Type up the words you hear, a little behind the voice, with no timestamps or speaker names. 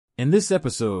In this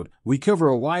episode, we cover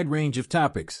a wide range of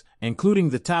topics,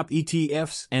 including the top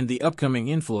ETFs and the upcoming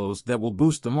inflows that will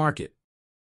boost the market.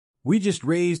 We just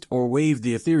raised or waved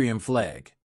the Ethereum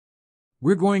flag.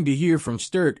 We're going to hear from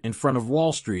Stuart in front of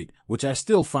Wall Street, which I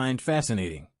still find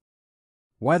fascinating.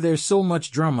 Why there's so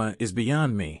much drama is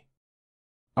beyond me.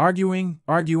 Arguing,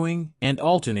 and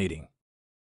alternating.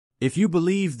 If you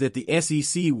believe that the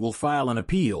SEC will file an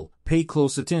appeal, pay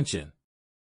close attention.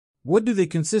 What do they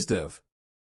consist of?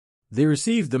 They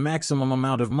receive the maximum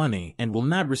amount of money and will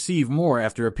not receive more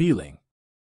after appealing.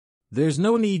 There's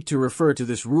no need to refer to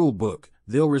this rule book,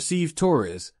 they'll receive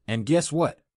Torres, and guess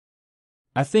what?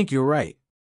 I think you're right.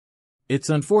 It's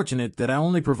unfortunate that I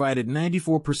only provided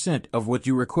 94% of what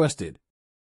you requested.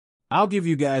 I'll give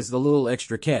you guys the little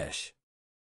extra cash.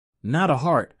 Not a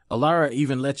heart, Alara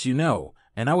even lets you know,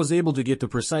 and I was able to get the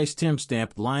precise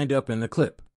timestamp lined up in the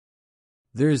clip.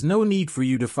 There is no need for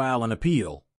you to file an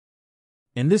appeal.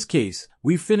 In this case,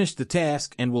 we've finished the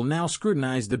task and will now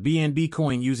scrutinize the BNB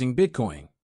coin using Bitcoin.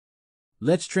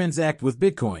 Let's transact with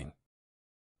Bitcoin.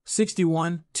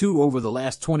 61.2 over the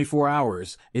last 24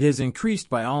 hours, it has increased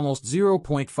by almost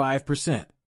 0.5%.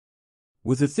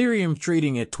 With Ethereum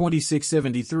trading at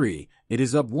 2673, it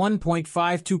is up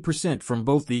 1.52% from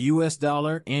both the US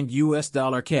dollar and US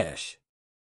dollar cash.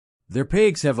 Their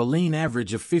pegs have a lean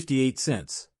average of 58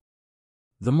 cents.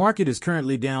 The market is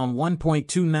currently down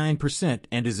 1.29%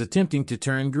 and is attempting to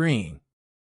turn green.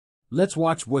 Let's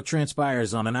watch what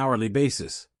transpires on an hourly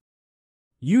basis.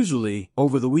 Usually,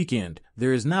 over the weekend,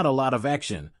 there is not a lot of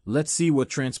action. Let's see what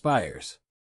transpires.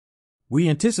 We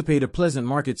anticipate a pleasant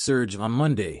market surge on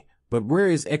Monday, but where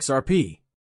is XRP?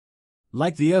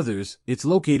 Like the others, it's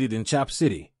located in Chop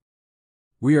City.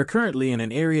 We are currently in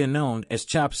an area known as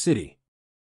Chop City.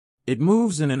 It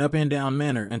moves in an up and down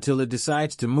manner until it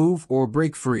decides to move or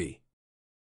break free.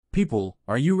 People,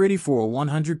 are you ready for a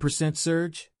 100%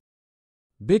 surge?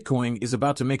 Bitcoin is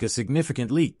about to make a significant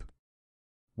leap.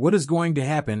 What is going to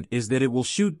happen is that it will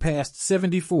shoot past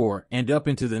 74 and up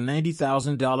into the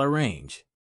 $90,000 range.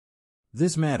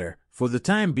 This matter, for the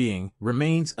time being,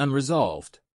 remains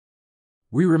unresolved.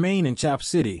 We remain in Chop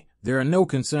City, there are no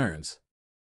concerns.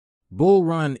 Bull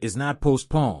run is not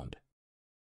postponed.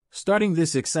 Starting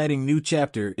this exciting new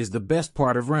chapter is the best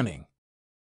part of running.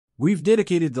 We've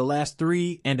dedicated the last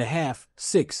 3.5,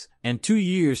 6, and 2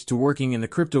 years to working in the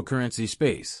cryptocurrency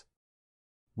space.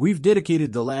 We've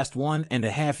dedicated the last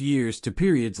 1.5 years to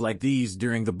periods like these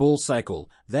during the bull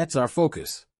cycle. That's our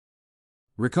focus.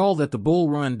 Recall that the bull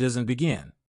run doesn't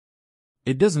begin.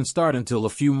 It doesn't start until a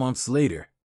few months later.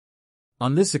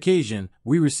 On this occasion,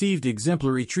 we received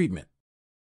exemplary treatment.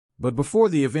 But before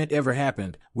the event ever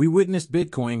happened, we witnessed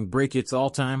Bitcoin break its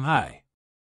all-time high.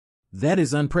 That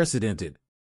is unprecedented.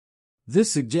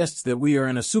 This suggests that we are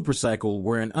in a supercycle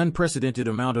where an unprecedented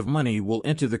amount of money will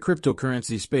enter the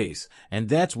cryptocurrency space, and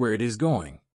that's where it is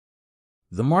going.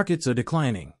 The markets are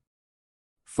declining.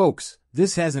 Folks,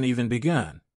 this hasn't even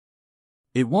begun.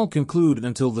 It won't conclude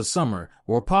until the summer,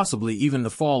 or possibly even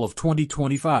the fall of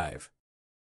 2025.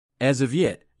 As of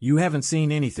yet, you haven't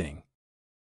seen anything.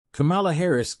 Kamala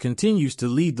Harris continues to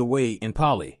lead the way in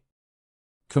poly.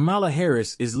 Kamala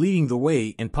Harris is leading the way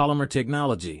in polymer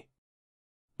technology.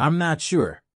 I'm not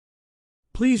sure.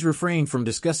 Please refrain from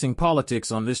discussing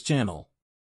politics on this channel.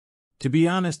 To be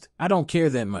honest, I don't care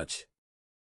that much.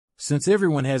 Since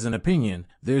everyone has an opinion,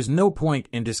 there's no point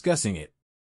in discussing it.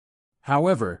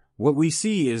 However, what we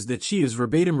see is that she is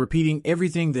verbatim repeating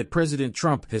everything that President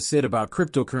Trump has said about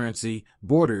cryptocurrency,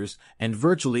 borders, and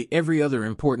virtually every other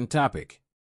important topic.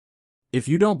 If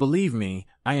you don't believe me,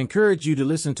 I encourage you to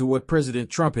listen to what President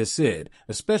Trump has said,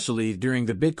 especially during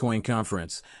the Bitcoin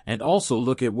conference, and also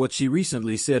look at what she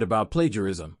recently said about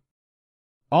plagiarism.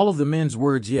 All of the men's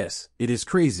words, yes, it is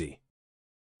crazy.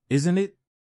 Isn't it?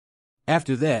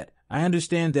 After that, I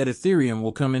understand that Ethereum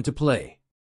will come into play.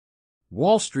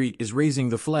 Wall Street is raising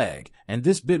the flag, and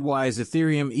this Bitwise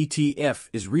Ethereum ETF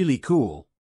is really cool.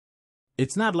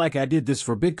 It's not like I did this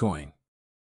for Bitcoin.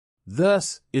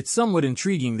 Thus, it's somewhat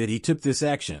intriguing that he took this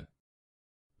action.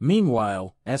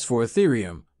 Meanwhile, as for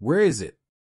Ethereum, where is it?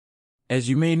 As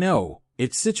you may know,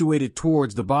 it's situated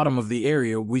towards the bottom of the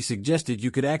area we suggested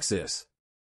you could access.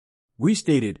 We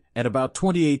stated, at about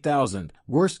 28,000,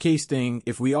 worst case thing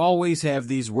if we always have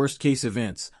these worst case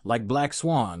events, like black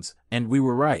swans, and we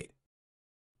were right.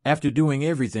 After doing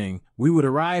everything, we would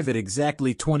arrive at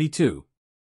exactly 22.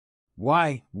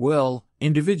 Why? Well,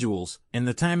 individuals, and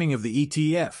the timing of the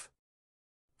ETF.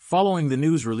 Following the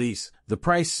news release, the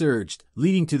price surged,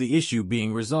 leading to the issue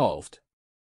being resolved.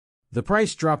 The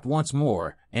price dropped once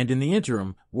more, and in the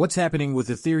interim, what's happening with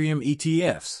Ethereum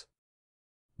ETFs?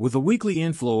 With a weekly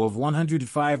inflow of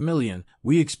 105 million,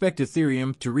 we expect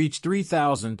Ethereum to reach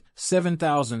 3,000,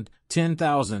 7,000,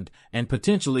 10,000, and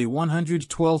potentially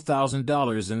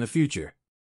 $112,000 in the future.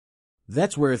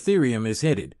 That's where Ethereum is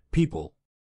headed, people.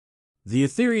 The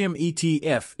Ethereum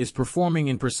ETF is performing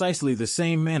in precisely the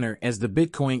same manner as the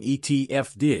Bitcoin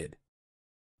ETF did.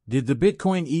 Did the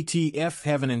Bitcoin ETF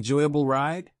have an enjoyable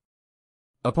ride?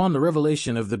 Upon the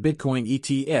revelation of the Bitcoin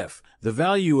ETF, the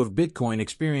value of Bitcoin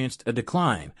experienced a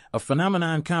decline, a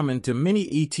phenomenon common to many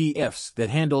ETFs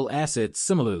that handle assets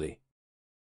similarly.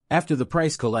 After the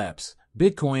price collapse,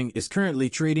 Bitcoin is currently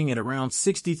trading at around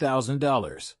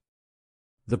 $60,000.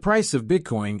 The price of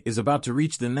Bitcoin is about to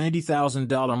reach the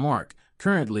 $90,000 mark.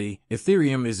 Currently,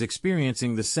 Ethereum is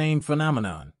experiencing the same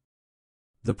phenomenon.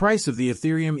 The price of the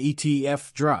Ethereum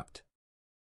ETF dropped.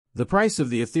 The price of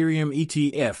the Ethereum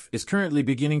ETF is currently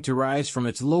beginning to rise from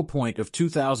its low point of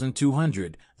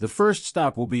 2,200. The first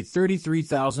stop will be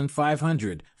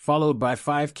 33,500, followed by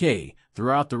 5K,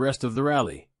 throughout the rest of the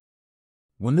rally.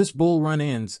 When this bull run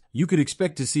ends, you could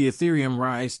expect to see Ethereum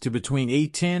rise to between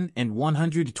 810 and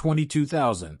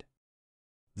 122,000.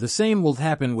 The same will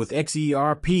happen with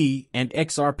XRP and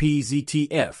XRP's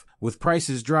ETF, with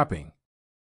prices dropping.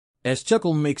 As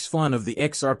Chuckle makes fun of the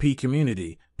XRP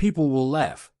community, people will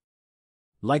laugh.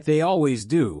 Like they always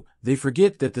do, they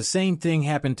forget that the same thing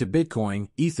happened to Bitcoin,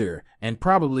 Ether, and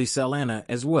probably Solana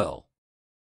as well.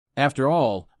 After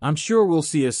all, I'm sure we'll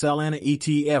see a Solana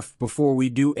ETF before we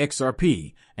do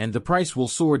XRP, and the price will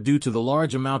soar due to the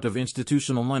large amount of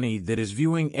institutional money that is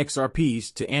viewing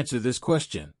XRPs to answer this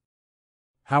question.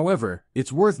 However,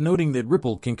 it's worth noting that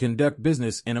Ripple can conduct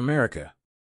business in America.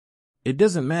 It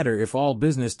doesn't matter if all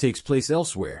business takes place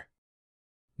elsewhere.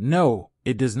 No,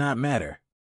 it does not matter.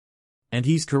 And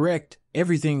he's correct,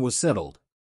 everything was settled.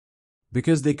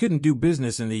 Because they couldn't do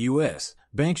business in the US,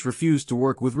 banks refused to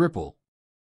work with Ripple.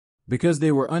 Because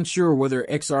they were unsure whether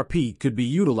XRP could be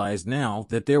utilized now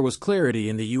that there was clarity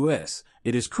in the US,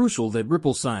 it is crucial that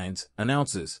Ripple signs,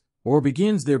 announces, or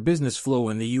begins their business flow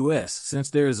in the US since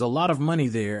there is a lot of money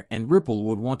there and Ripple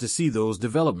would want to see those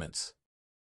developments.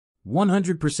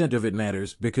 100% of it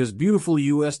matters because beautiful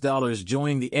US dollars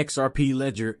join the XRP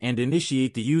ledger and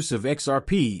initiate the use of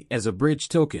XRP as a bridge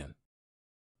token.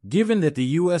 Given that the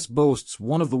US boasts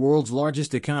one of the world's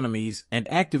largest economies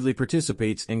and actively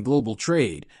participates in global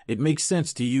trade, it makes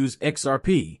sense to use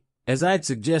XRP, as I'd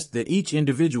suggest that each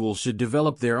individual should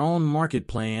develop their own market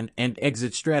plan and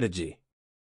exit strategy.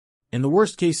 In the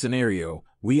worst-case scenario,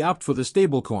 we opt for the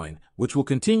stablecoin, which will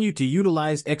continue to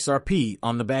utilize XRP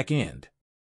on the back end.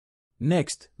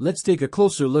 Next, let's take a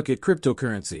closer look at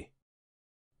cryptocurrency.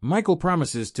 Michael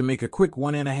promises to make a quick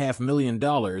 $1.5 million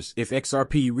if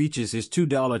XRP reaches his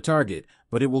 $2 target,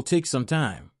 but it will take some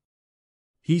time.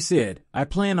 He said, I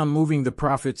plan on moving the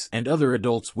profits and other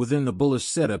adults within the bullish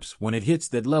setups when it hits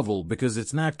that level because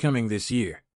it's not coming this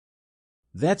year.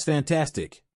 That's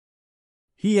fantastic.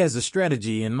 He has a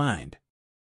strategy in mind.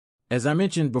 As I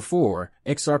mentioned before,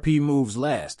 XRP moves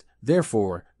last.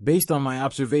 Therefore, based on my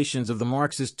observations of the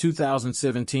Marxist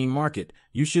 2017 market,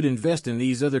 you should invest in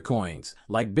these other coins,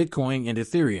 like Bitcoin and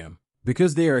Ethereum,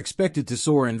 because they are expected to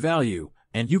soar in value,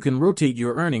 and you can rotate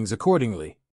your earnings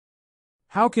accordingly.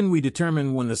 How can we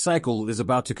determine when the cycle is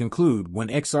about to conclude when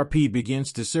XRP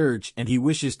begins to surge and he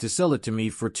wishes to sell it to me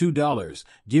for $2,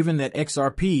 given that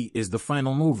XRP is the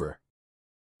final mover?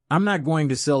 I'm not going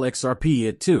to sell XRP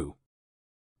at 2.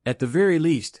 At the very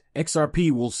least,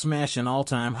 XRP will smash an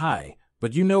all-time high,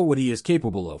 but you know what he is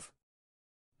capable of.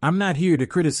 I'm not here to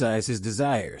criticize his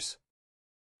desires.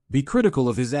 Be critical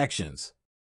of his actions.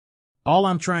 All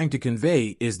I'm trying to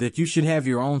convey is that you should have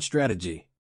your own strategy.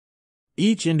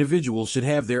 Each individual should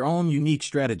have their own unique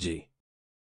strategy.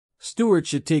 Stuart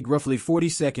should take roughly 40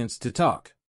 seconds to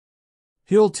talk.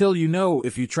 He'll tell you no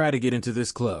if you try to get into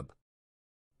this club.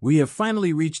 We have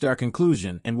finally reached our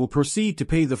conclusion and will proceed to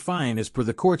pay the fine as per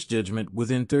the court's judgment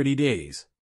within 30 days.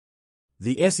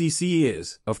 The SEC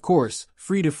is, of course,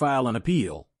 free to file an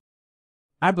appeal.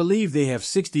 I believe they have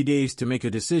 60 days to make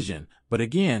a decision, but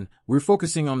again, we're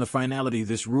focusing on the finality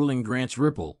this ruling grants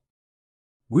Ripple.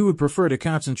 We would prefer to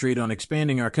concentrate on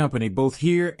expanding our company both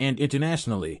here and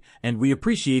internationally, and we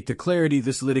appreciate the clarity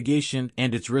this litigation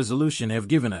and its resolution have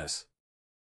given us.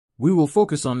 We will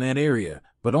focus on that area,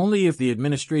 but only if the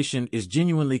administration is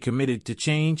genuinely committed to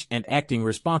change and acting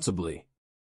responsibly.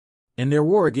 In their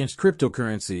war against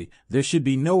cryptocurrency, there should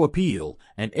be no appeal,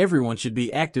 and everyone should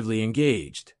be actively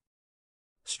engaged.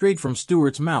 Straight from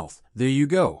Stuart's mouth, there you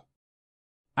go.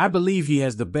 I believe he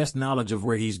has the best knowledge of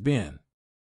where he's been.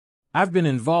 I've been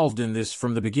involved in this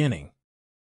from the beginning.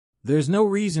 There's no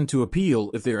reason to appeal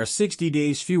if there are 60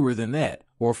 days fewer than that,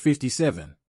 or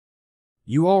 57.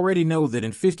 You already know that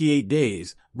in 58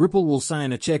 days, Ripple will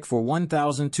sign a check for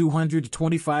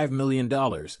 $1,225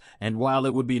 million, and while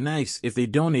it would be nice if they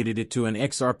donated it to an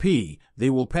XRP, they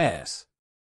will pass.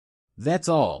 That's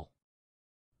all.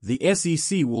 The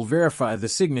SEC will verify the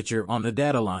signature on the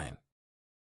data line.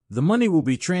 The money will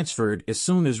be transferred as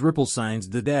soon as Ripple signs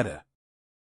the data.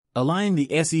 Align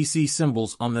the SEC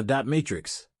symbols on the dot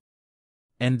matrix.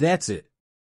 And that's it.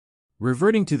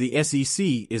 Reverting to the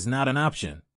SEC is not an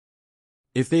option.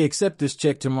 If they accept this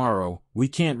check tomorrow, we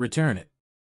can't return it.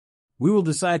 We will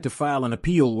decide to file an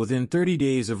appeal within 30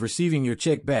 days of receiving your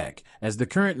check back, as the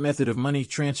current method of money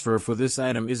transfer for this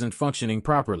item isn't functioning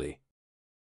properly.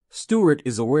 Stuart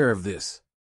is aware of this.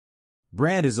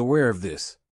 Brad is aware of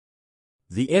this.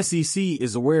 The SEC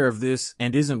is aware of this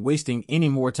and isn't wasting any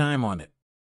more time on it.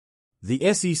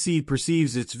 The SEC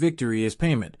perceives its victory as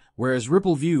payment, whereas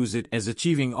Ripple views it as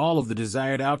achieving all of the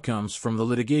desired outcomes from the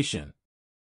litigation.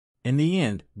 In the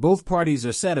end, both parties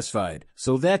are satisfied,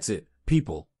 so that's it,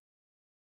 people.